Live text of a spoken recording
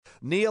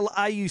Neil,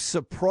 are you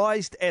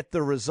surprised at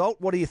the result?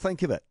 What do you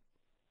think of it?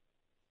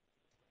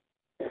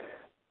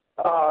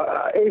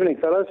 Evening,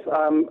 fellas,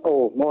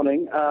 or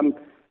morning. No,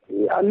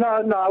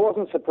 I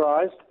wasn't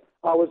surprised.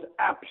 I was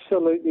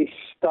absolutely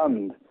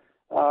stunned.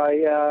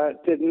 I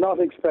did not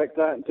expect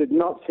that, did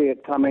not see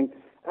it coming,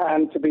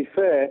 and to be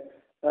fair,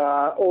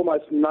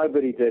 almost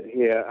nobody did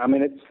here. I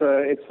mean, it's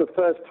the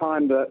first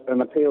time that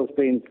an appeal's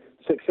been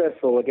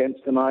successful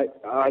against an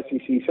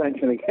ICC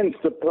sanction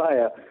against a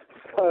player.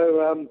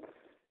 So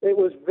it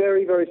was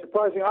very, very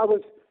surprising. I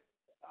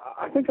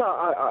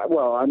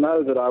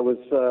know that I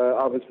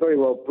was very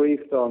well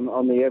briefed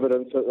on the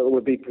evidence that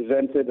would be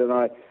presented, and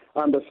I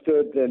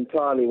understood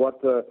entirely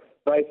what the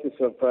basis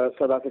of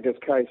South Africa's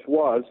case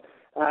was,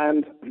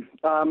 and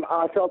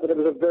I felt that it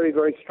was a very,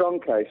 very strong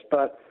case.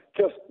 But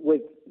just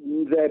with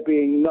there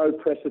being no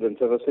precedent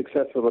of a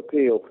successful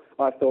appeal,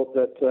 I thought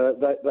that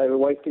they were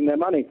wasting their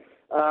money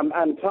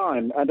and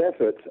time and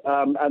effort,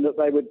 and that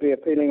they would be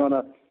appealing on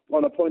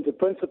a point of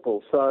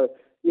principle. So.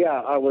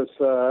 Yeah, I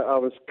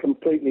was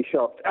completely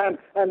shocked. And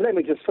let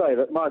me just say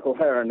that Michael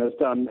Heron has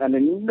done an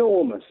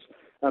enormous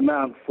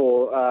amount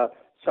for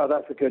South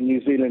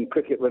Africa-New Zealand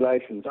cricket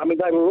relations. I mean,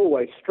 they were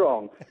always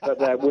strong, but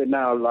we're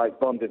now, like,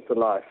 bonded for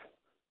life.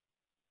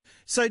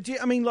 So,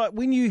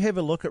 when you have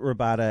a look at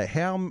Rabada,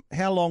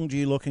 how long do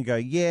you look and go,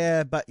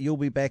 yeah, but you'll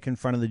be back in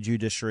front of the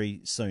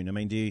judiciary soon? I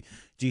mean, do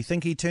you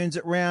think he turns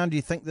it round? Do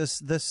you think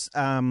this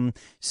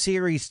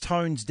series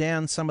tones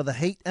down some of the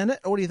heat in it,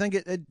 or do you think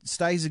it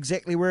stays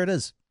exactly where it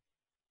is?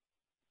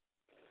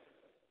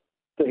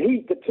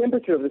 The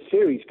temperature of the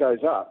series goes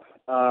up,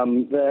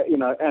 and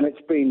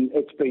it's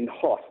been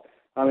hot.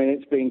 I mean,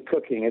 it's been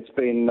cooking. It's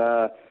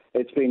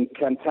been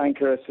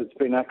cantankerous. It's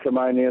been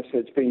acrimonious.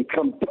 It's been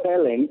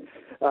compelling.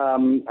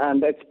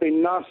 And it's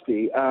been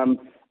nasty, and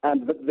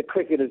the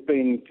cricket has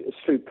been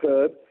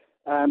superb,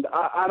 and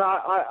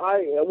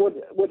I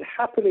would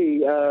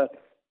happily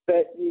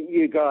bet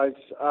you guys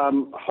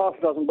half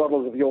a dozen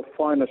bottles of your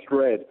finest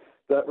red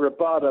that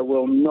Rabada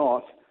will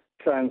not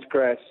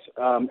transgress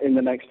in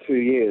the next 2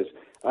 years.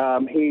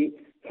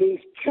 He's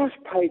just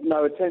paid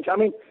no attention. I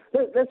mean,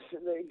 let's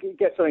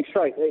get something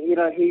straight. You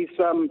know,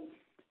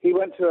 he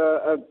went to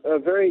a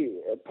very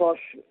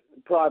posh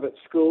private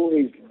school.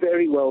 He's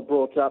very well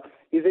brought up.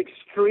 He's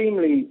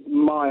extremely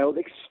mild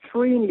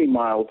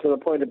to the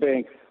point of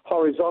being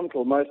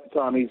horizontal. Most of the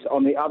time he's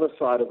on the other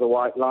side of the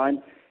white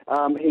line.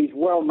 He's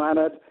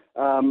well-mannered.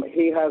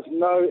 He has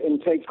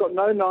he's got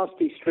no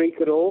nasty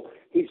streak at all.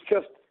 He's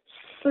just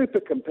super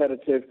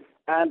competitive.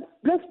 And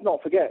let's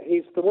not forget,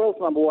 he's the world's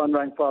number one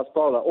ranked fast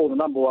bowler, or the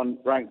number one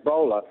ranked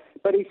bowler,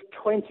 but he's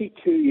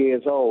 22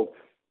 years old.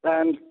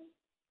 And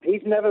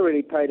he's never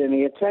really paid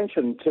any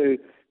attention to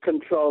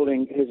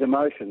controlling his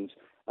emotions.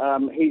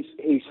 He's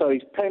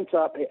pent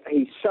up.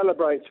 He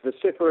celebrates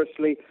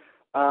vociferously.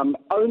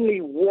 Only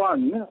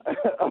one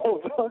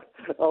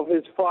of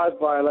his 5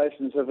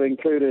 violations have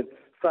included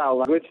foul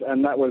language,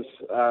 and that was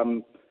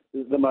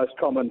the most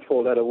common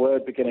 4-letter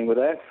word beginning with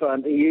F.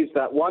 And he used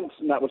that once,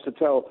 and that was to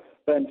tell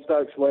Ben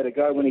Stokes where to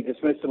go when he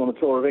dismissed him on the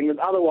tour of England.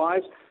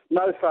 Otherwise,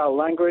 no foul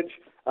language,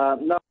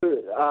 no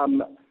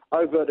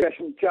overt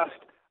aggression, just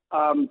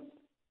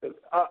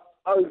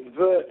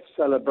overt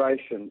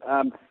celebration.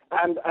 And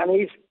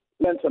he's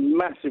learned a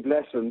massive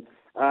lesson,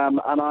 and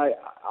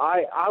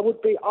I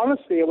would be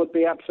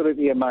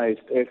absolutely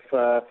amazed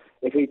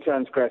if he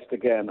transgressed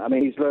again. I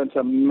mean, he's learned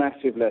a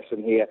massive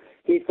lesson here.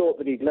 He thought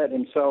that he'd let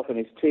himself and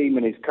his team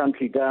and his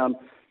country down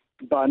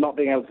by not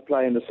being able to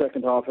play in the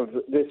second half of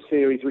this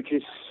series, which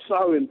is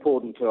so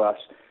important to us.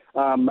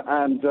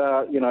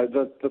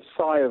 The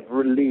sigh of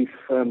relief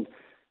and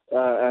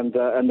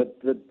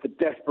the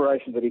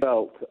desperation that he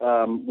felt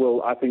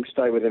will, I think,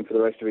 stay with him for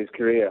the rest of his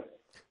career.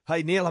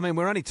 Hey, Neil, I mean,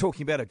 we're only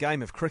talking about a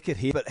game of cricket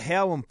here, but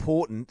how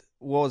important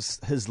was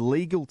his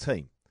legal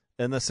team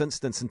in this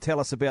instance? And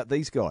tell us about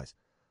these guys.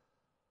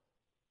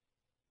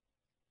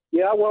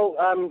 Yeah, well,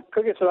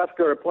 Cricket South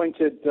Africa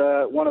appointed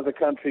one of the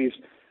country's...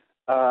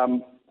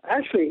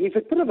 actually, he's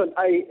a bit of an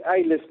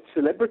A-list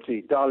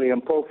celebrity, Dali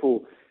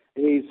Mpofu.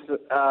 He's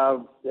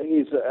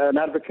an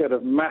advocate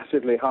of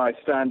massively high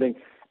standing,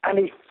 and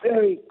he's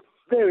very,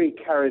 very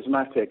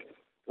charismatic,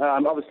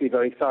 obviously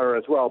very thorough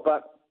as well.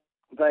 But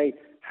they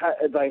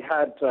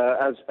had,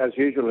 as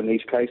usual in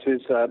these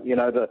cases,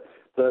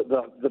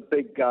 the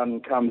big gun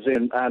comes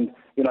in, and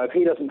if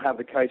he doesn't have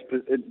the case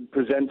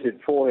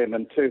presented for him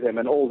and to him,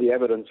 and all the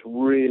evidence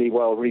really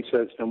well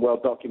researched and well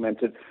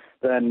documented,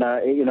 then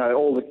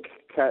all the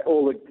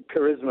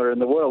charisma in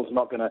the world's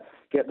not going to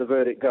get the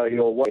verdict go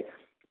your way.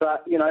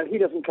 But he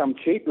doesn't come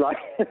cheap like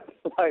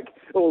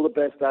all the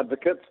best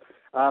advocates.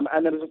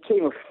 And there was a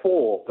team of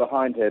 4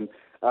 behind him.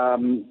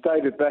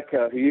 David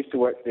Becker, who used to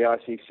work for the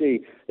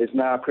ICC, is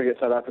now Cricket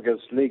South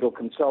Africa's legal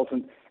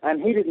consultant,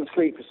 and he didn't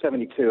sleep for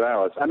 72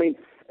 hours. I mean,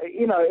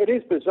 it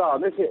is bizarre.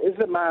 This is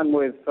a man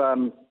with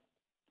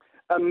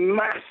a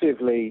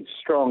massively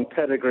strong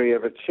pedigree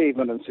of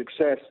achievement and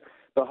success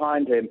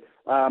behind him,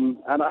 And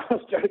I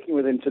was joking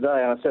with him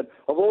today, and I said,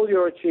 of all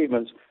your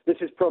achievements, this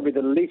is probably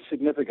the least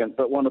significant,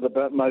 but one of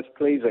the most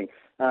pleasing.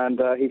 And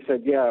he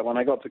said, yeah, when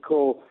I got to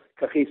call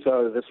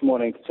Kagiso this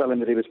morning to tell him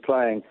that he was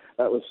playing,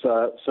 that was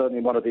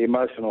certainly one of the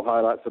emotional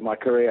highlights of my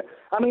career.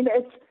 I mean,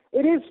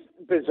 it is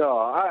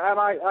bizarre, and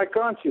I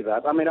grant you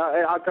that. I mean,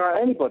 I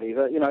grant anybody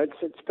that,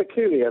 it's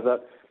peculiar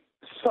that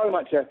so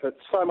much effort,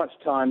 so much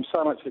time,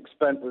 so much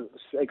expense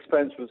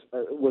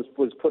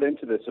was put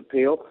into this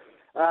appeal.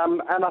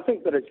 And I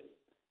think that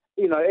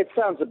it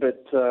sounds a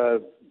bit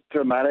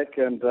dramatic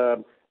and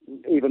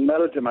even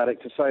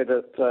melodramatic to say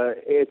that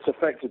it's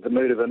affected the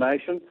mood of the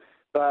nation.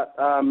 But,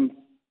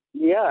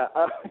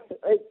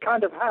 it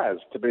kind of has,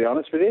 to be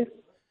honest with you.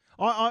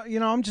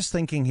 I'm just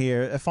thinking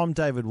here, if I'm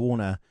David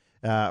Warner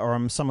or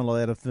I'm someone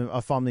like that,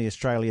 if I'm the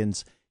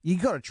Australians, you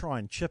got to try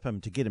and chip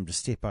him to get him to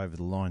step over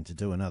the line to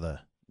do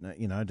another,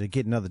 to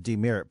get another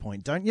demerit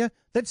point, don't you?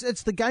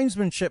 It's the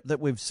gamesmanship that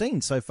we've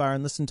seen so far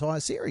in this entire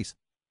series.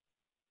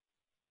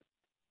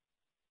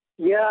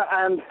 Yeah,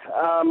 and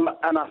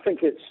I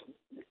think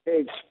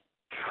it's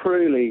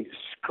truly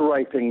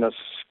scraping the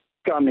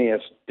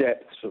scummiest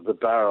depths of the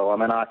barrel. I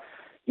mean, I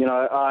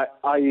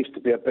used to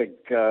be a big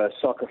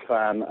soccer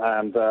fan,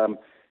 and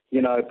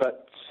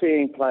but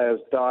seeing players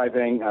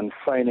diving and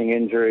feigning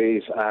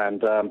injuries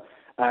and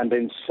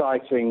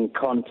inciting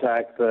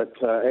contact, it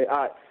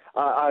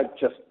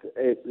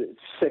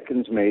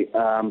sickens me.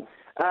 And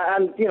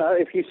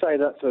if you say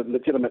that's a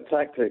legitimate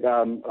tactic,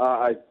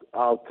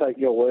 I'll take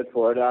your word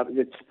for it.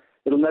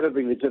 It'll never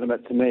be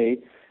legitimate to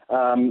me.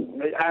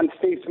 And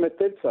Steve Smith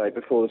did say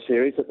before the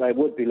series that they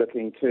would be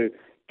looking to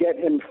get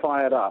him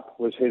fired up,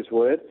 was his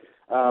word.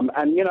 And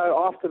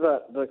after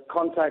the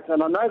contact,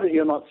 and I know that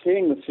you're not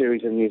seeing the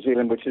series in New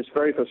Zealand, which is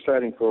very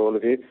frustrating for all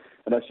of you,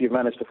 unless you've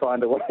managed to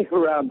find a way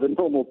around the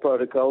normal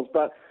protocols.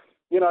 But,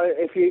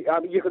 if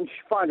you can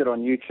find it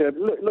on YouTube.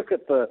 Look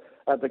at the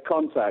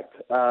contact.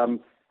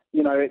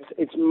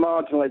 It's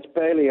marginal. It's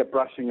barely a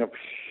brushing of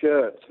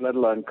shirts, let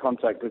alone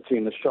contact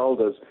between the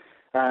shoulders.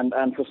 And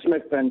for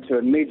Smith then to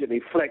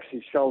immediately flex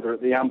his shoulder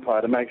at the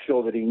umpire to make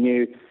sure that he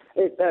knew,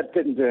 that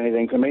didn't do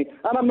anything to me.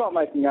 And I'm not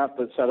making out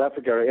that South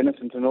Africa are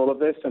innocent in all of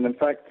this. And in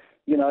fact,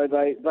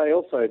 they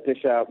also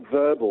dish out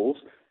verbals.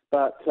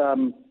 But I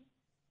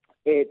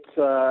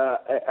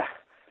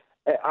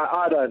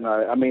don't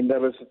know. I mean,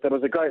 there was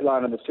a great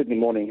line in the Sydney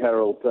Morning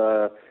Herald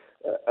a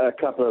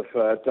couple of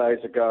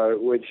days ago,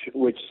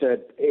 which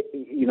said,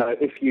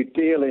 if you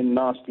deal in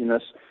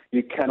nastiness,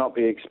 you cannot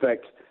be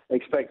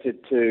expected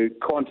to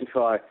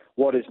quantify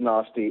what is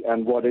nasty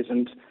and what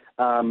isn't,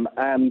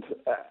 and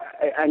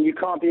you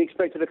can't be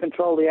expected to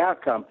control the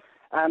outcome.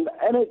 And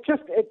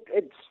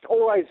it's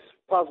always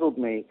puzzled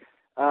me.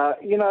 I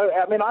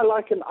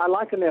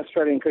liken the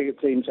Australian cricket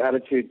team's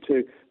attitude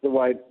to the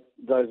way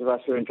those of us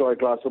who enjoy a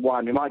glass of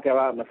wine. We might go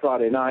out on a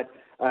Friday night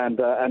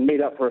and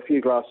meet up for a few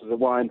glasses of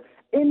wine,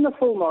 in the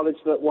full knowledge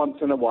that once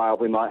in a while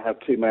we might have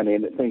too many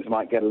and that things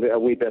might get a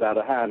wee bit out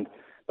of hand.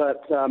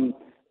 But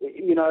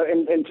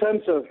in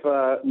terms of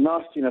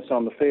nastiness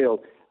on the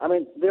field, I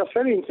mean, the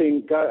Australian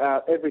team go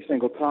out every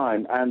single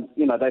time and,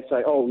 they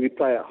say, oh, we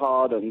play it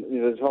hard and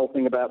there's a whole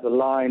thing about the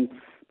line.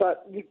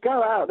 But they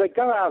go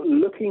out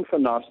looking for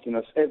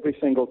nastiness every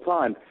single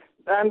time.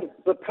 And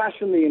the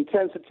passion, the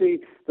intensity,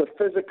 the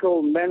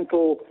physical,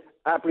 mental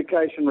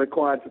application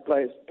required to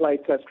play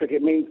Test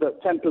cricket means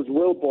that tempers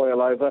will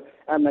boil over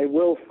and they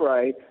will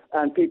fray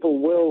and people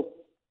will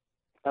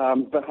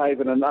behave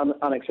in an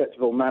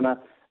unacceptable manner.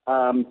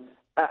 And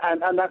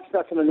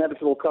that's an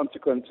inevitable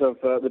consequence of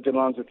the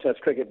demands of Test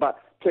cricket. But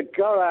to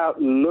go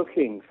out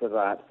looking for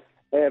that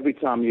every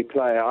time you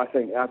play, I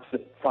think I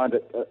find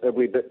it a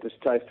wee bit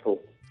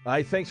distasteful.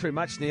 Hey, thanks very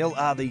much, Neil.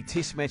 The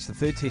Test match, the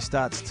third Test,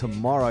 starts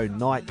tomorrow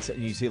night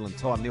New Zealand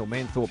time. Neil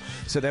Manthorp,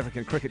 South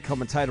African cricket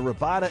commentator.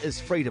 Rabada is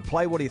free to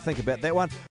play. What do you think about that one?